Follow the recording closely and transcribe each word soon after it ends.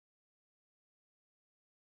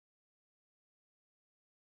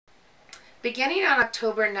Beginning on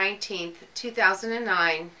October 19th,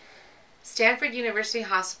 2009, Stanford University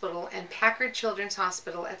Hospital and Packard Children's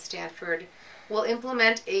Hospital at Stanford will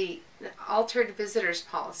implement an altered visitors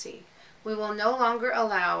policy. We will no longer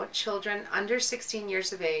allow children under 16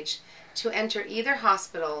 years of age to enter either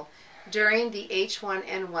hospital during the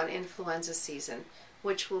H1N1 influenza season,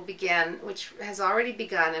 which has already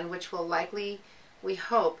begun and which will likely, we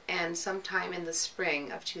hope, end sometime in the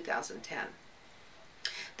spring of 2010.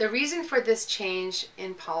 The reason for this change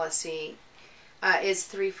in policy is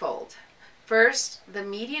threefold. First, the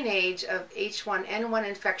median age of H1N1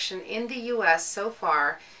 infection in the U.S. so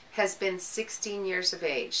far has been 16 years of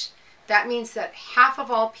age. That means that half of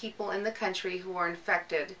all people in the country who are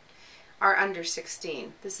infected are under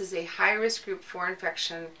 16. This is a high-risk group for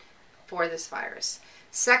infection for this virus.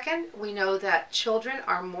 Second, we know that children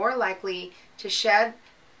are more likely to shed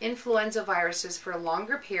influenza viruses for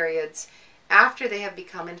longer periods after they have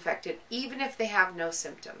become infected, even if they have no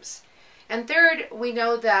symptoms. And third, we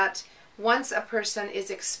know that once a person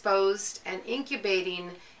is exposed and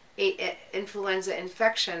incubating an influenza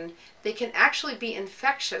infection, they can actually be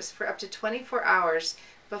infectious for up to 24 hours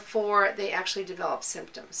before they actually develop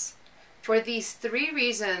symptoms. For these three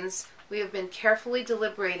reasons, we have been carefully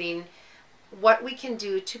deliberating what we can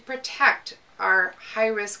do to protect our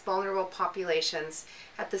high-risk vulnerable populations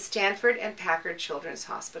at the Stanford and Packard Children's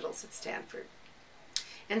Hospitals at Stanford.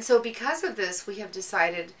 And so because of this, we have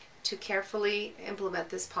decided to carefully implement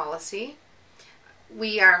this policy.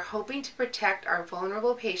 We are hoping to protect our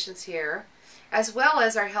vulnerable patients here, as well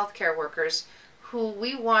as our healthcare workers who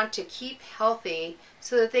we want to keep healthy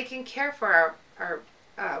so that they can care for our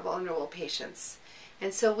vulnerable patients.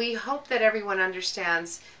 And so we hope that everyone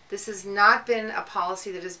understands this has not been a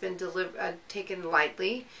policy that has been taken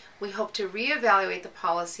lightly. We hope to reevaluate the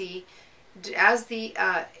policy as the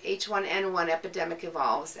H1N1 epidemic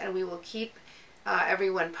evolves, and we will keep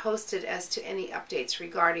everyone posted as to any updates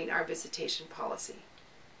regarding our visitation policy.